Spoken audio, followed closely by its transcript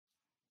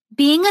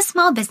Being a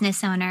small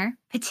business owner,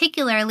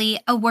 particularly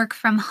a work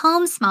from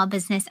home small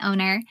business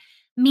owner,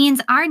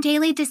 means our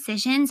daily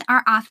decisions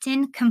are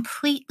often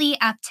completely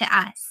up to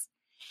us.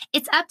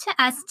 It's up to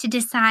us to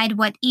decide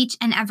what each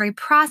and every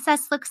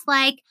process looks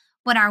like,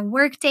 what our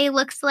workday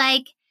looks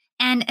like,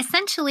 and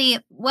essentially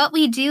what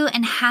we do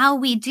and how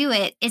we do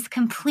it is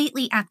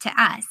completely up to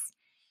us.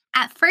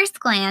 At first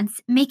glance,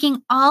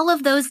 making all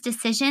of those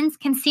decisions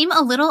can seem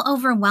a little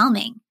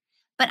overwhelming.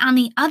 But on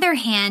the other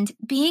hand,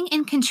 being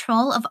in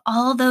control of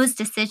all those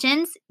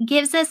decisions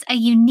gives us a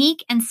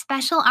unique and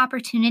special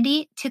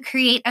opportunity to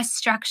create a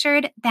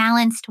structured,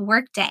 balanced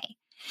workday,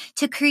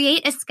 to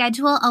create a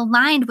schedule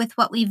aligned with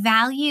what we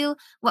value,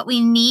 what we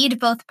need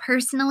both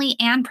personally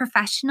and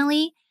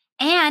professionally,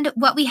 and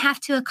what we have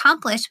to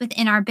accomplish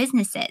within our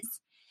businesses.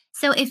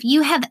 So, if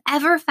you have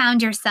ever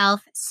found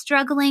yourself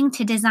struggling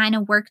to design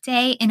a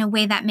workday in a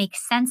way that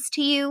makes sense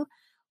to you,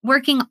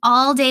 working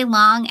all day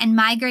long and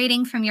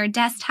migrating from your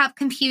desktop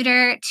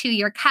computer to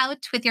your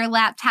couch with your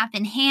laptop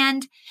in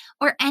hand,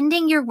 or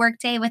ending your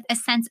workday with a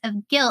sense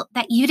of guilt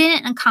that you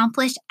didn't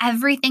accomplish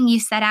everything you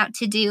set out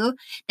to do,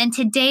 then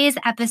today's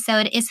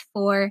episode is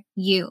for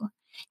you.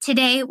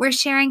 Today, we're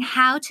sharing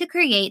how to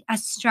create a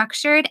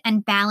structured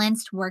and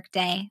balanced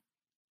workday.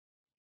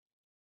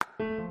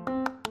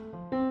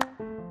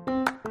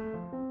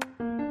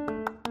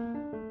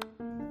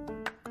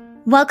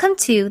 Welcome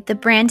to the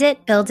Brand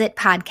It, Build It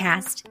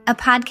podcast, a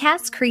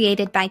podcast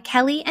created by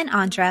Kelly and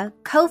Andra,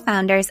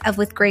 co-founders of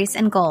With Grace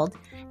and Gold,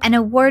 an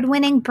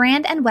award-winning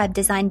brand and web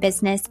design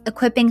business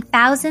equipping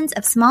thousands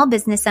of small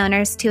business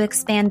owners to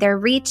expand their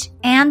reach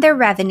and their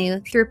revenue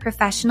through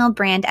professional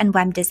brand and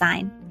web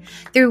design.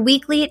 Through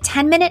weekly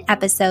 10-minute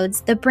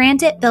episodes, the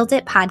Brand It, Build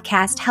It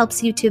podcast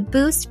helps you to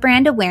boost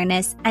brand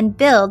awareness and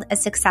build a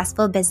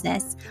successful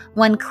business,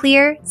 one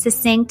clear,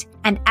 succinct,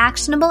 and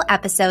actionable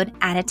episode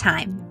at a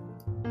time.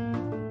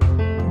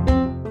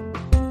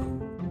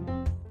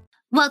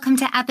 Welcome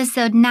to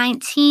episode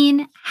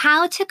 19,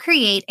 How to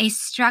Create a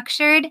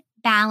Structured,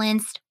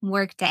 Balanced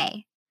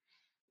Workday.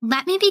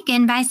 Let me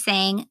begin by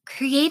saying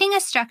creating a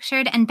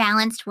structured and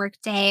balanced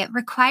workday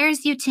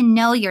requires you to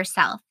know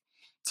yourself,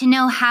 to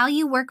know how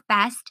you work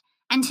best,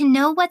 and to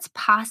know what's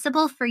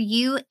possible for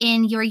you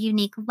in your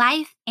unique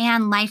life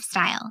and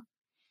lifestyle.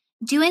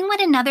 Doing what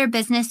another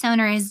business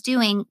owner is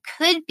doing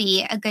could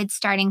be a good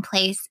starting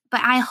place, but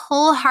I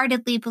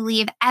wholeheartedly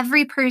believe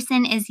every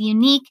person is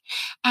unique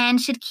and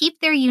should keep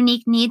their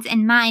unique needs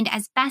in mind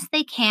as best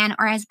they can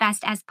or as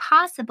best as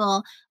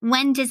possible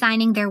when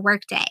designing their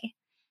workday.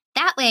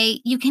 That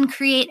way, you can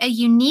create a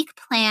unique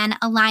plan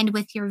aligned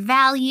with your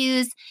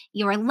values,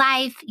 your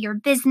life, your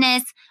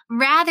business,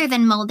 rather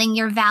than molding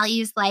your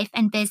values, life,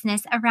 and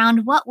business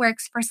around what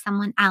works for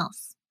someone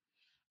else.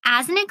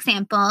 As an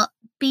example,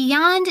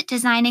 beyond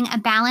designing a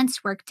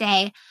balanced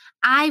workday,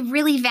 I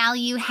really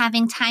value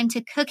having time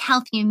to cook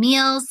healthy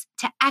meals,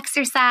 to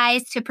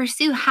exercise, to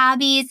pursue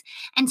hobbies,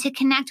 and to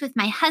connect with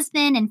my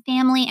husband and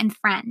family and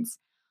friends.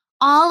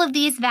 All of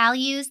these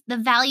values, the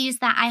values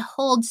that I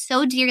hold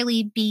so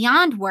dearly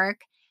beyond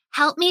work,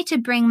 help me to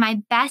bring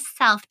my best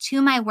self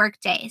to my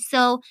workday.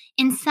 So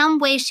in some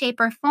way, shape,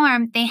 or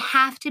form, they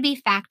have to be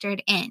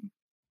factored in.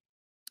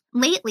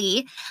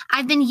 Lately,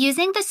 I've been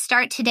using the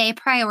Start Today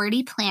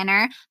Priority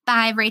Planner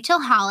by Rachel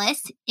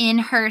Hollis in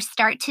her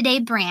Start Today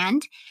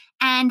brand.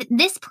 And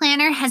this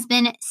planner has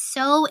been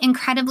so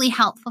incredibly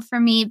helpful for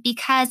me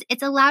because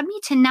it's allowed me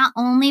to not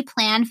only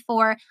plan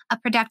for a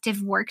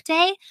productive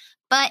workday,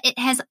 but it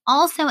has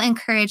also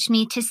encouraged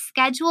me to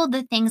schedule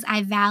the things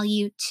I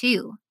value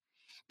too.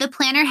 The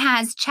planner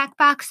has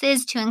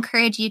checkboxes to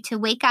encourage you to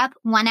wake up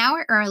 1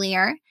 hour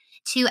earlier,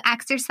 to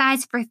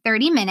exercise for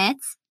 30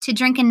 minutes, to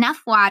drink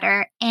enough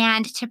water,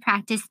 and to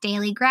practice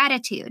daily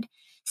gratitude.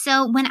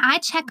 So when I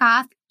check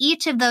off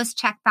each of those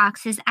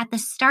checkboxes at the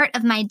start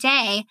of my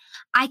day,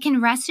 I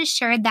can rest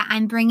assured that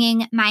I'm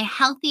bringing my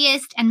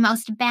healthiest and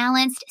most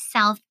balanced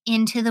self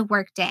into the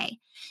workday.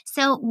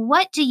 So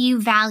what do you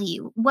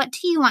value? What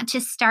do you want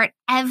to start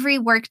every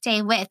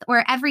workday with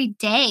or every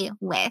day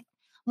with?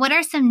 What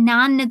are some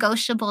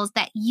non-negotiables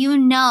that you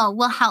know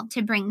will help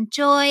to bring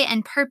joy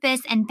and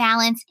purpose and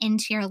balance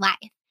into your life?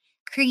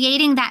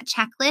 Creating that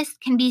checklist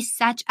can be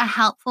such a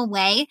helpful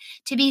way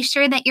to be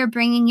sure that you're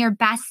bringing your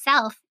best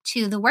self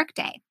to the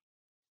workday.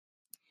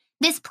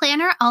 This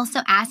planner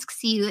also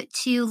asks you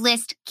to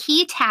list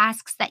key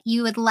tasks that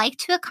you would like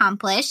to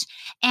accomplish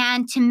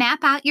and to map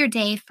out your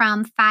day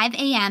from 5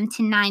 a.m.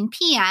 to 9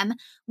 p.m.,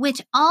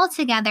 which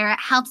altogether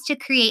helps to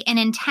create an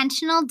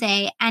intentional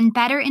day and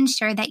better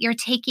ensure that you're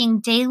taking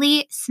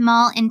daily,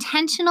 small,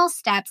 intentional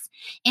steps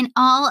in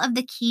all of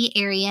the key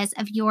areas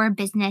of your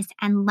business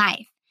and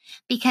life.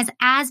 Because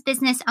as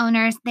business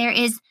owners, there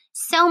is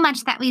so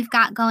much that we've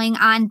got going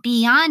on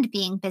beyond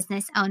being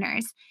business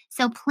owners.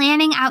 So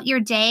planning out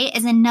your day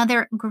is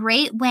another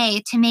great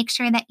way to make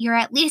sure that you're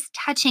at least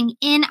touching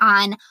in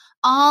on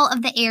all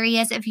of the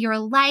areas of your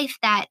life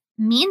that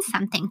mean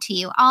something to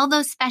you. All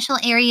those special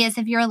areas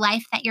of your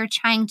life that you're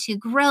trying to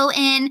grow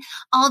in,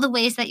 all the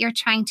ways that you're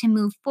trying to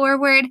move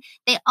forward,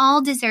 they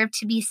all deserve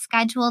to be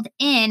scheduled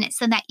in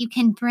so that you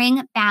can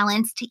bring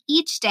balance to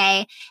each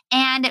day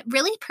and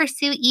really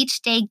pursue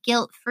each day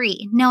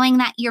guilt-free, knowing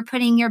that you're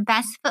putting your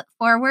best foot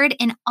forward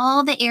in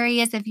all the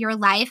areas of your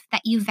life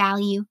that you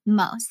value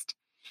most.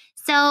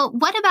 So,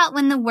 what about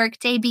when the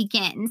workday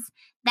begins?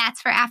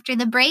 That's for after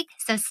the break,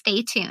 so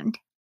stay tuned.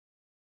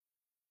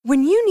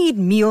 When you need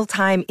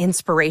mealtime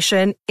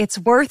inspiration, it's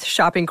worth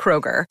shopping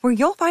Kroger, where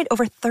you'll find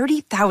over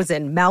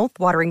 30,000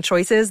 mouth-watering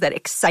choices that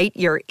excite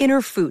your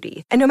inner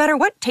foodie. And no matter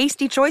what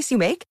tasty choice you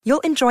make,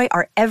 you'll enjoy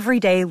our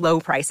everyday low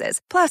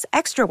prices, plus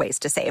extra ways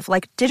to save,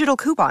 like digital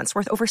coupons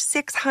worth over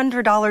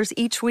 $600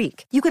 each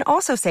week. You can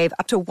also save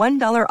up to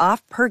 $1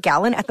 off per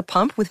gallon at the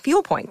pump with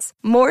fuel points.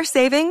 More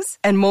savings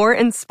and more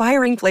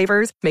inspiring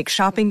flavors make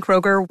shopping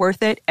Kroger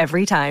worth it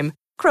every time.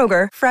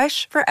 Kroger,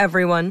 fresh for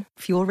everyone.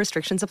 Fuel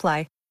restrictions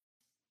apply.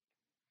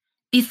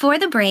 Before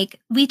the break,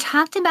 we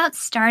talked about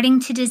starting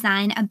to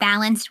design a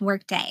balanced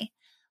workday.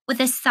 With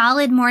a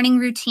solid morning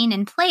routine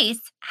in place,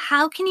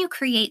 how can you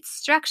create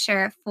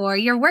structure for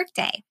your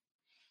workday?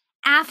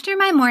 After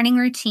my morning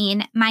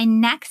routine, my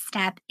next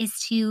step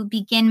is to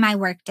begin my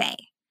workday.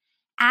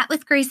 At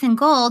With Grace and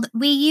Gold,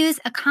 we use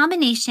a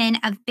combination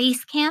of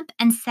Basecamp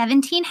and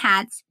 17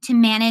 Hats to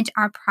manage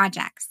our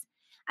projects.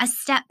 A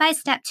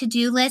step-by-step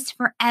to-do list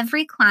for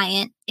every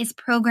client is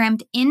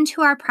programmed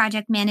into our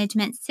project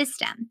management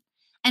system.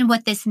 And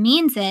what this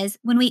means is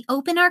when we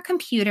open our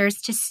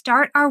computers to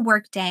start our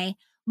workday,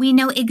 we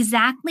know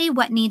exactly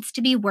what needs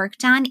to be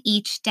worked on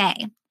each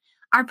day.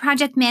 Our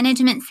project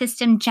management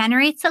system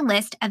generates a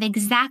list of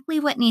exactly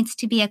what needs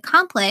to be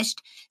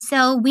accomplished,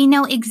 so we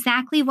know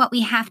exactly what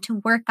we have to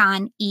work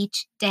on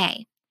each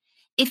day.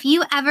 If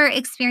you ever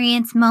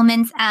experience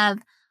moments of,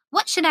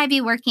 what should I be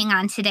working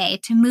on today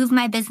to move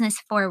my business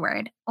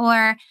forward?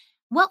 Or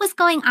what was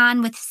going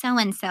on with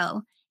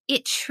so-and-so?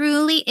 It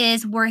truly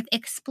is worth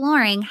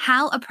exploring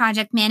how a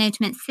project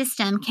management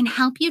system can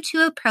help you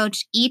to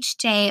approach each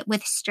day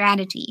with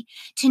strategy,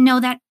 to know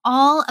that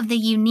all of the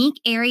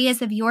unique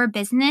areas of your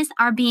business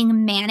are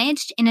being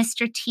managed in a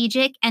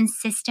strategic and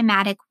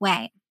systematic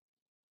way.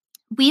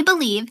 We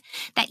believe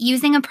that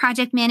using a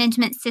project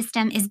management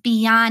system is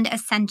beyond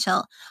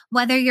essential.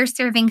 Whether you're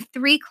serving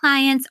 3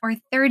 clients or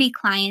 30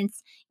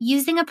 clients,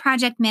 using a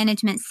project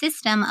management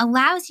system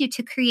allows you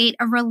to create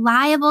a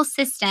reliable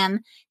system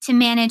to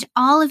manage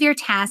all of your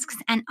tasks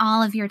and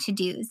all of your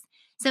to-dos.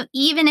 So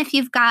even if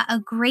you've got a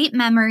great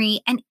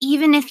memory and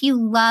even if you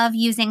love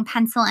using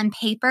pencil and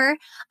paper,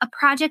 a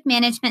project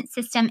management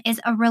system is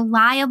a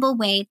reliable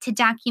way to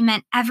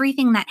document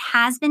everything that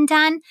has been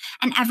done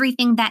and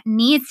everything that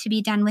needs to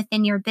be done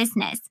within your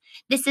business.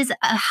 This is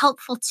a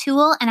helpful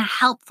tool and a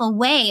helpful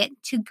way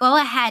to go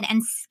ahead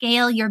and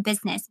scale your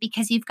business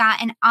because you've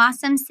got an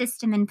awesome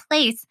system in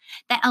place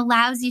that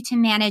allows you to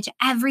manage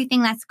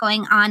everything that's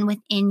going on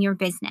within your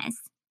business.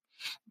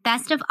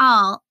 Best of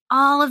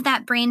all of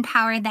that brain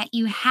power that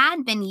you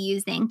had been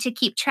using to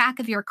keep track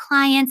of your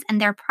clients and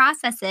their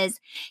processes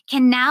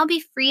can now be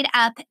freed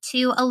up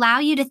to allow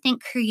you to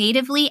think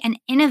creatively and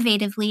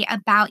innovatively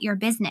about your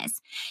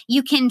business.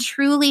 You can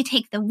truly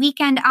take the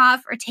weekend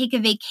off or take a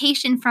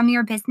vacation from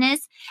your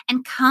business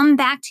and come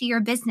back to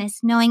your business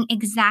knowing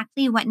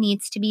exactly what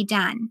needs to be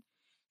done.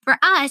 For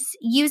us,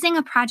 using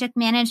a project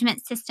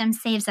management system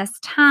saves us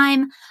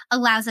time,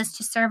 allows us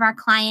to serve our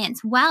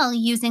clients well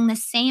using the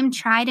same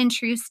tried and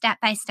true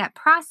step-by-step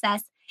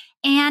process,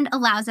 and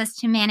allows us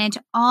to manage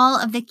all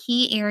of the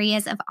key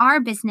areas of our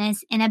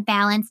business in a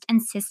balanced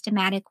and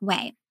systematic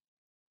way.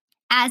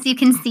 As you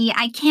can see,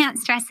 I can't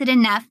stress it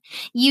enough.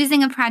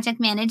 Using a project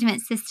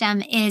management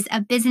system is a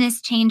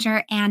business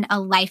changer and a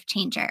life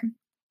changer.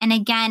 And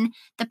again,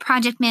 the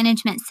project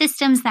management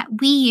systems that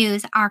we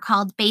use are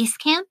called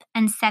Basecamp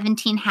and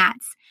 17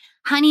 Hats.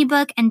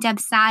 Honeybook and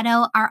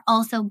Dubsado are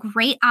also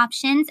great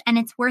options, and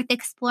it's worth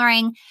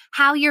exploring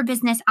how your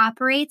business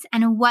operates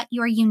and what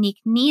your unique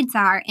needs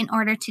are in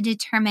order to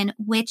determine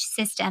which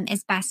system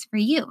is best for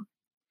you.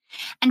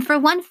 And for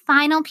one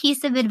final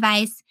piece of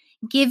advice,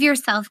 give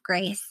yourself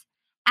grace.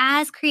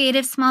 As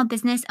creative small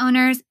business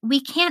owners,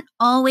 we can't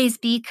always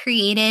be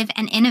creative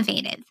and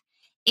innovative.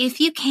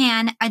 If you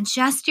can,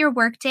 adjust your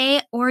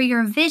workday or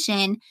your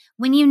vision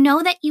when you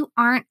know that you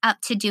aren't up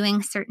to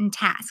doing certain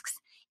tasks.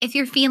 If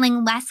you're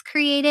feeling less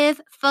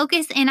creative,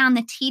 focus in on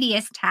the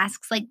tedious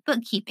tasks like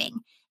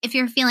bookkeeping. If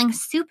you're feeling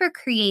super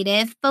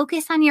creative,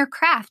 focus on your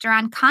craft or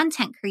on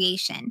content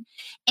creation.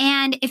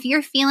 And if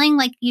you're feeling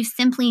like you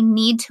simply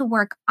need to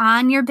work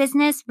on your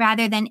business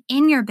rather than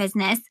in your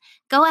business,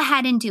 go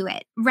ahead and do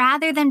it.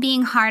 Rather than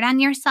being hard on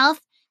yourself,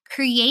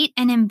 create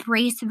and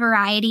embrace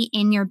variety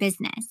in your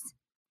business.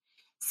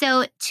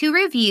 So to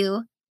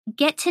review,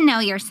 get to know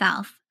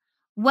yourself,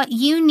 what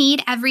you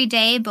need every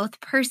day, both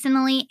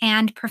personally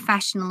and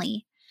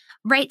professionally.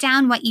 Write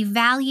down what you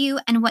value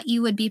and what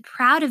you would be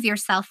proud of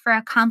yourself for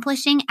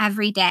accomplishing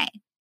every day.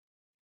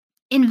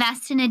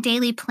 Invest in a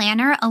daily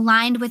planner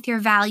aligned with your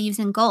values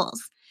and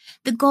goals.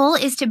 The goal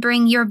is to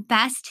bring your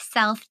best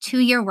self to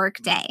your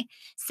workday.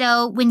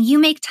 So when you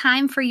make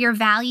time for your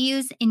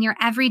values in your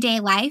everyday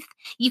life,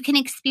 you can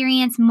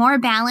experience more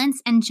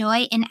balance and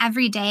joy in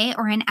every day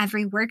or in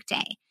every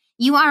workday.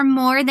 You are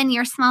more than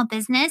your small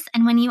business,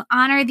 and when you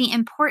honor the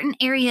important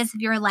areas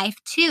of your life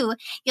too,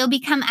 you'll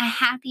become a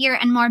happier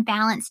and more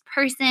balanced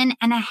person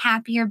and a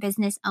happier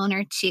business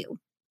owner too.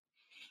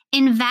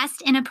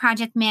 Invest in a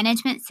project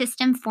management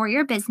system for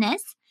your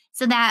business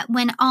so that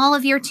when all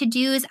of your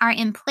to-dos are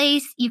in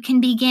place, you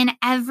can begin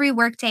every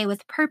workday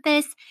with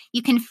purpose,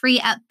 you can free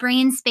up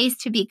brain space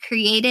to be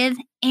creative,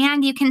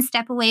 and you can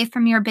step away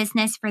from your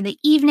business for the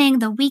evening,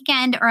 the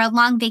weekend, or a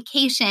long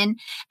vacation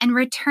and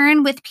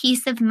return with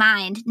peace of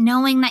mind,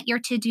 knowing that your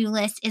to-do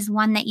list is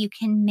one that you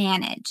can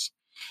manage.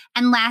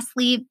 And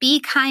lastly, be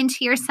kind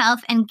to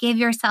yourself and give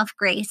yourself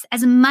grace.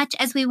 As much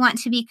as we want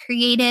to be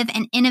creative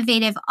and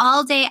innovative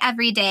all day,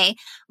 every day,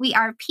 we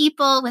are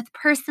people with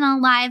personal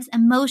lives,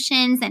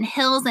 emotions, and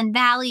hills and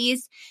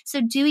valleys.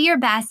 So do your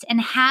best and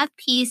have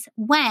peace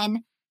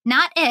when,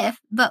 not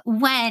if, but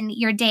when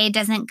your day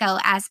doesn't go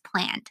as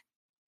planned.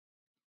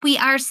 We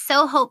are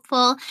so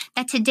hopeful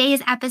that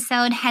today's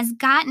episode has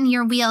gotten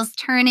your wheels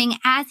turning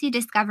as you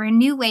discover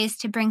new ways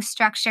to bring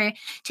structure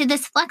to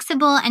this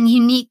flexible and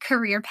unique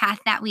career path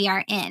that we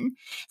are in.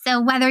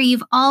 So whether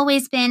you've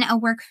always been a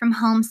work from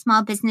home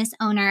small business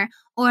owner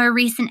or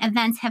recent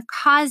events have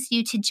caused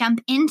you to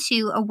jump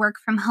into a work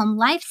from home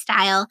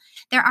lifestyle,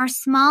 there are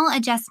small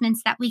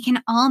adjustments that we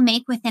can all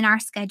make within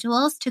our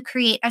schedules to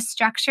create a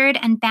structured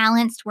and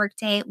balanced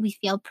workday we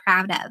feel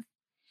proud of.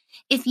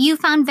 If you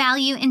found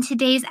value in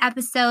today's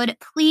episode,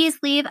 please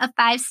leave a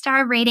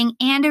 5-star rating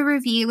and a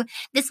review.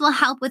 This will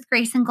help with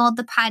Grace and Gold,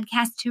 the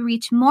podcast, to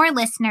reach more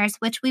listeners,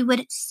 which we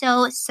would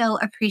so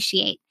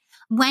appreciate.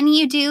 When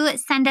you do,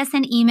 send us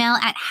an email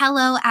at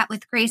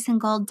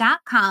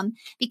hello@withgraceandgold.com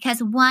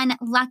because one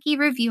lucky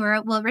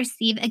reviewer will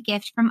receive a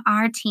gift from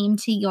our team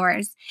to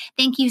yours.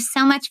 Thank you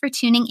so much for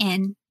tuning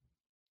in.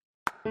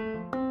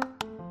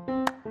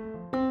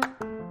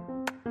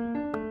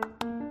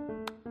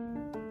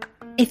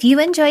 If you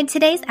enjoyed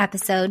today's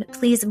episode,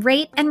 please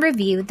rate and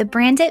review the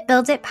Brand It,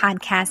 Build It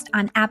podcast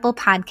on Apple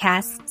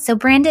Podcasts so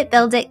Brand It,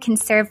 Build It can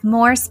serve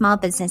more small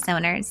business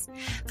owners.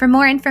 For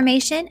more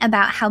information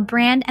about how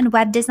brand and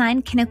web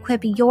design can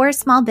equip your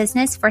small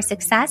business for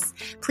success,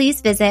 please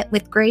visit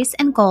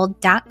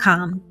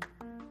withgraceandgold.com.